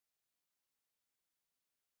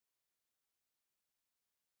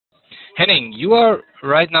Henning, you are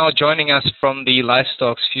right now joining us from the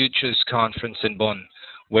Livestock Futures conference in Bonn,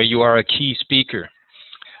 where you are a key speaker.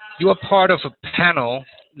 You are part of a panel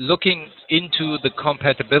looking into the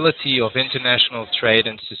compatibility of international trade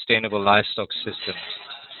and sustainable livestock systems.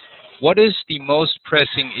 What is the most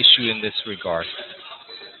pressing issue in this regard?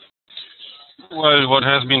 Well, what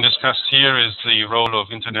has been discussed here is the role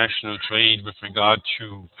of international trade with regard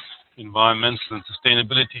to environmental and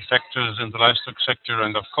sustainability factors in the livestock sector.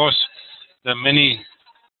 And of course, there are many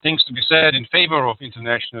things to be said in favor of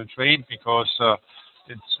international trade because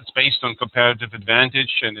it's based on comparative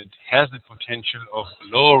advantage and it has the potential of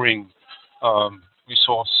lowering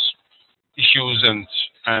resource issues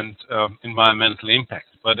and environmental impact.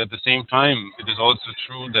 But at the same time, it is also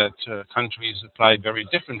true that countries apply very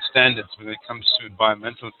different standards when it comes to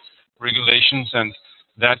environmental regulations, and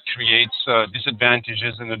that creates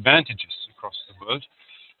disadvantages and advantages across the world.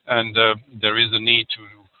 And there is a need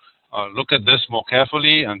to look at this more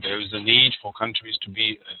carefully, and there is a need for countries to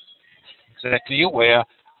be exactly aware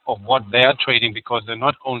of what they are trading, because they're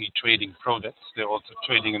not only trading products, they're also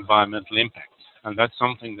trading environmental impacts. And that's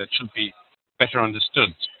something that should be better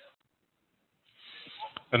understood.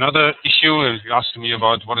 Another issue, and you asked me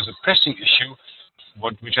about what is a pressing issue,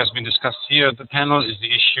 which has been discussed here at the panel, is the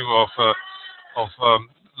issue of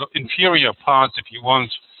inferior parts, if you want,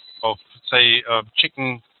 of, say,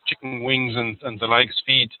 chicken wings and the likes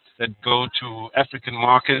feed that go to African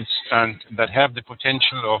markets and that have the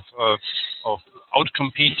potential of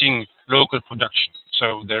outcompeting local production.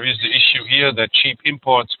 So there is the issue here that cheap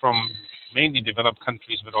imports from mainly developed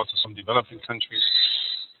countries, but also some developing countries,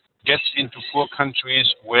 gets into poor countries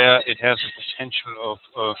where it has the potential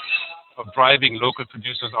of driving local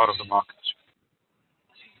producers out of the market.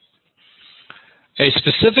 A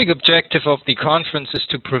specific objective of the conference is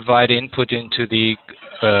to provide input into the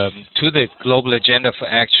global agenda for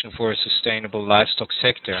action for a sustainable livestock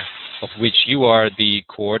sector, of which you are the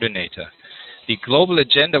coordinator. The global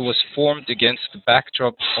agenda was formed against the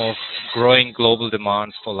backdrop of growing global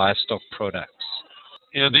demand for livestock products.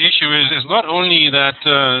 Yeah, the issue is not only that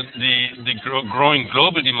the growing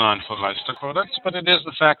global demand for livestock products, but it is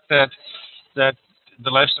the fact that the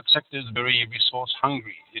livestock sector is very resource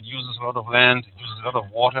hungry. It uses a lot of land, it uses a lot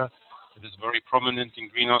of water, it is very prominent in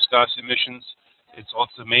greenhouse gas emissions. It's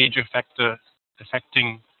also a major factor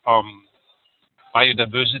affecting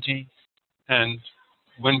biodiversity. And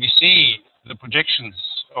when we see the projections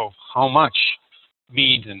of how much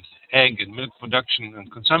meat and egg and milk production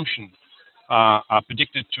and consumption are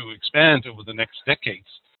predicted to expand over the next decades,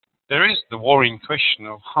 there is the worrying question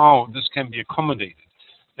of how this can be accommodated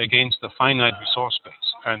against the finite resource base.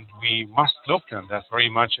 And we must look, and that's very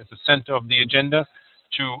much at the center of the agenda,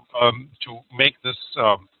 to make this,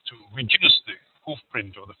 to reduce the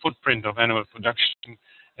footprint or the footprint of animal production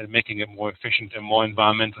and making it more efficient and more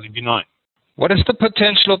environmentally benign. What is the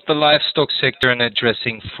potential of the livestock sector in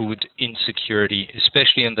addressing food insecurity,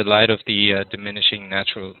 especially in the light of the diminishing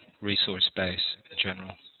natural resource base in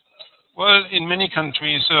general? Well, in many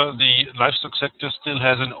countries, the livestock sector still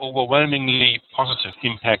has an overwhelmingly positive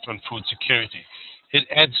impact on food security. It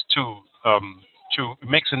adds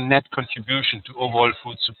makes a net contribution to overall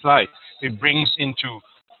food supply. It brings into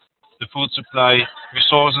the food supply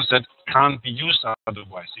resources that can't be used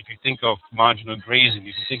otherwise. If you think of marginal grazing,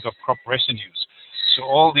 if you think of crop residues. So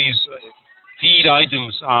all these feed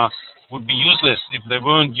items would be useless if they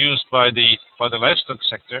weren't used by the livestock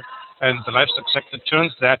sector, and the livestock sector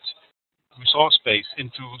turns that resource base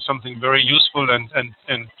into something very useful and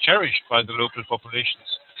cherished by the local populations.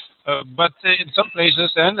 But in some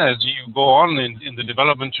places then, as you go on in the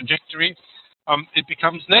development trajectory, it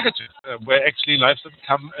becomes negative, where actually livestock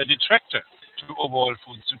become a detractor to overall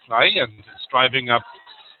food supply, and it's driving up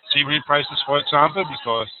cereal prices, for example,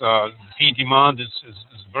 because feed demand is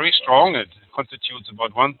very strong. It constitutes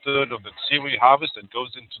about 1/3 of the cereal harvest that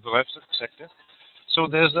goes into the livestock sector. So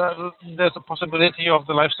there's a possibility of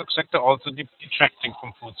the livestock sector also detracting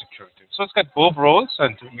from food security. So it's got both roles,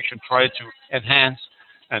 and we should try to enhance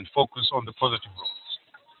and focus on the positive roles.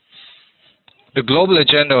 The Global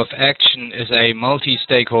Agenda of Action is a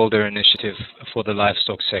multi-stakeholder initiative for the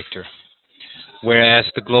livestock sector, whereas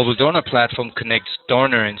the Global Donor Platform connects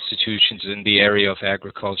donor institutions in the area of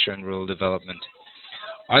agriculture and rural development.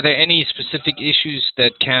 Are there any specific issues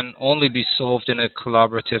that can only be solved in a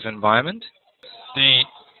collaborative environment? The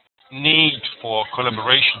need for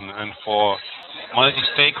collaboration and for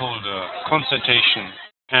multi-stakeholder consultation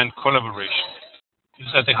and collaboration is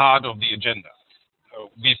at the heart of the agenda.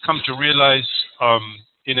 We've come to realize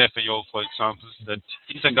in FAO, for example, that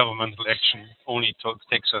intergovernmental action only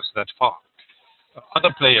takes us that far.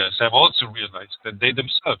 other players have also realized that they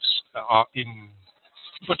themselves are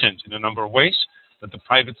impotent in a number of ways, that the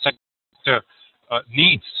private sector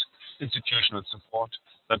needs institutional support,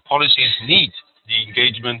 that policies need the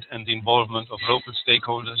engagement and the involvement of local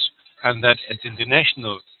stakeholders, and that at the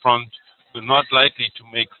international front, we're not likely to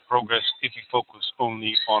make progress if we focus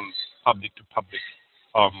only on public-to-public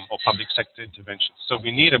or public sector interventions. So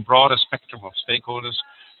we need a broader spectrum of stakeholders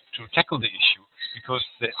to tackle the issue, because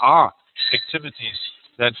there are activities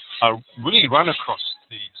that are really run across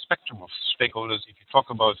the spectrum of stakeholders. If you talk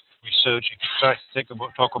about research, if you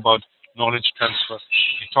talk about knowledge transfer,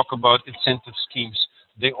 if you talk about incentive schemes,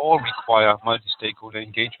 they all require multi-stakeholder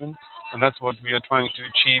engagement, and that's what we are trying to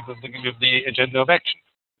achieve with the agenda of action.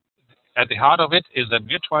 At the heart of it is that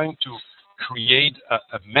we're trying to create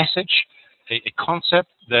a message, a concept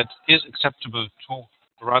that is acceptable to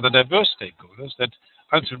rather diverse stakeholders that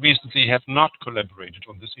until recently have not collaborated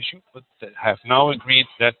on this issue, but that have now agreed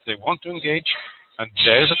that they want to engage, and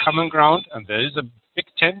there is a common ground, and there is a big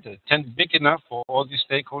tent, a tent big enough for all these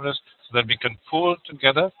stakeholders so that we can pull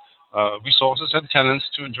together resources and talents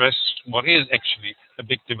to address what is actually a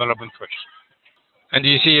big development question. And do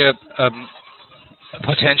you see a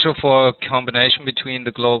potential for a combination between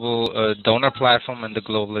the global donor platform and the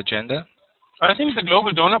global agenda? I think the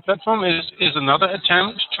global donor platform is another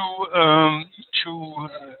attempt to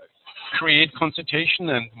create consultation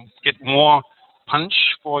and get more punch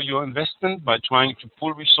for your investment by trying to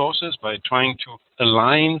pool resources, by trying to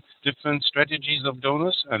align different strategies of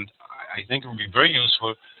donors. And I think it would be very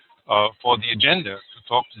useful for the agenda to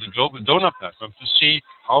talk to the global donor platform to see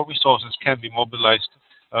how resources can be mobilized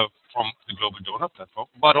from the global donor platform,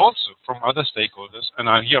 but also from other stakeholders. And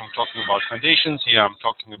here I'm talking about foundations, here I'm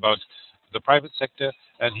talking about the private sector,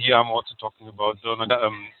 and here I'm also talking about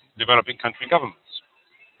developing country governments.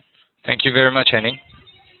 Thank you very much, Henning.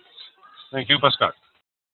 Thank you, Pascal.